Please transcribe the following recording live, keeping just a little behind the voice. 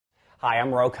Hi,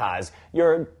 I'm Rokaz,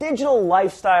 your digital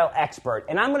lifestyle expert,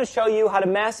 and I'm going to show you how to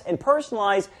mess and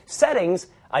personalize settings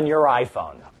on your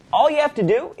iPhone. All you have to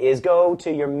do is go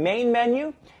to your main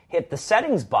menu, hit the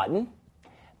settings button.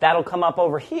 That'll come up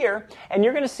over here, and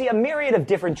you're going to see a myriad of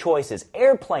different choices.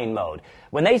 Airplane mode.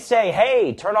 When they say,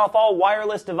 hey, turn off all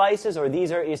wireless devices, or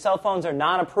your cell phones are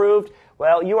not approved,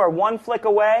 well, you are one flick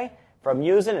away from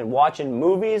using and watching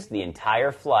movies the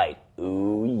entire flight.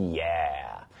 Ooh,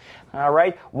 yeah. All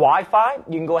right. Wi-Fi,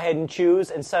 you can go ahead and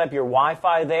choose and set up your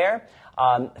Wi-Fi there.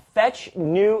 Fetch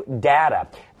new data.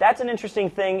 That's an interesting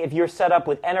thing if you're set up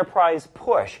with Enterprise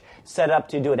Push, set up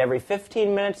to do it every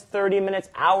 15 minutes, 30 minutes,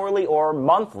 hourly, or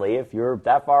monthly if you're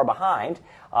that far behind.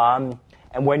 And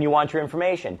when you want your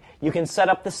information. You can set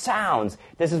up the sounds.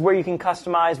 This is where you can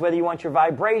customize whether you want your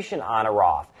vibration on or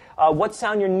off, what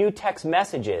sound your new text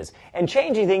message is, and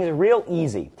changing things is real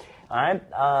easy. All right.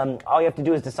 All you have to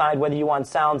do is decide whether you want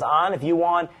sounds on, if you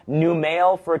want new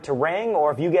mail for it to ring,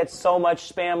 or if you get so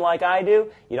much spam like I do,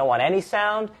 you don't want any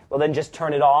sound, well then just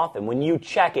turn it off, and when you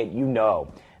check it, you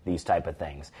know these type of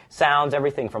things. Sounds,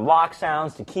 everything from lock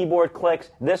sounds to keyboard clicks.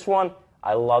 This one,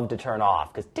 I love to turn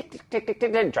off, because tick, tick, tick, tick,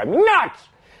 tick, tick, drive me nuts!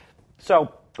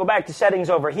 So, go back to settings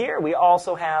over here. We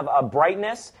also have a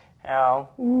brightness.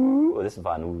 Ooh, this is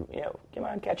fun. Ooh, come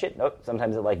on, catch it. Nope,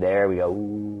 sometimes it's like, there we go.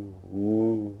 Ooh,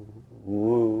 ooh.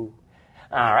 Ooh.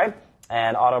 All right,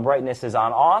 and auto brightness is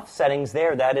on off. Settings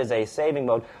there, that is a saving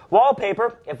mode.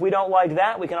 Wallpaper, if we don't like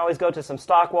that, we can always go to some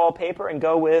stock wallpaper and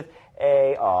go with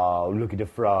oh, look at the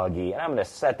froggy. And I'm going to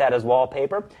set that as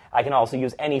wallpaper. I can also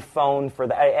use any phone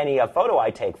for any photo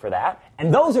I take for that.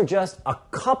 And those are just a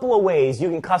couple of ways you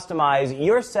can customize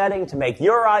your setting to make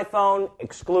your iPhone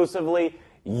exclusively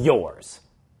yours.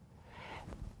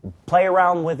 Play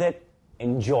around with it,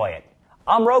 enjoy it.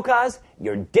 I'm Rokaz,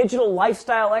 your digital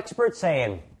lifestyle expert,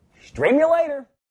 saying, stream you later.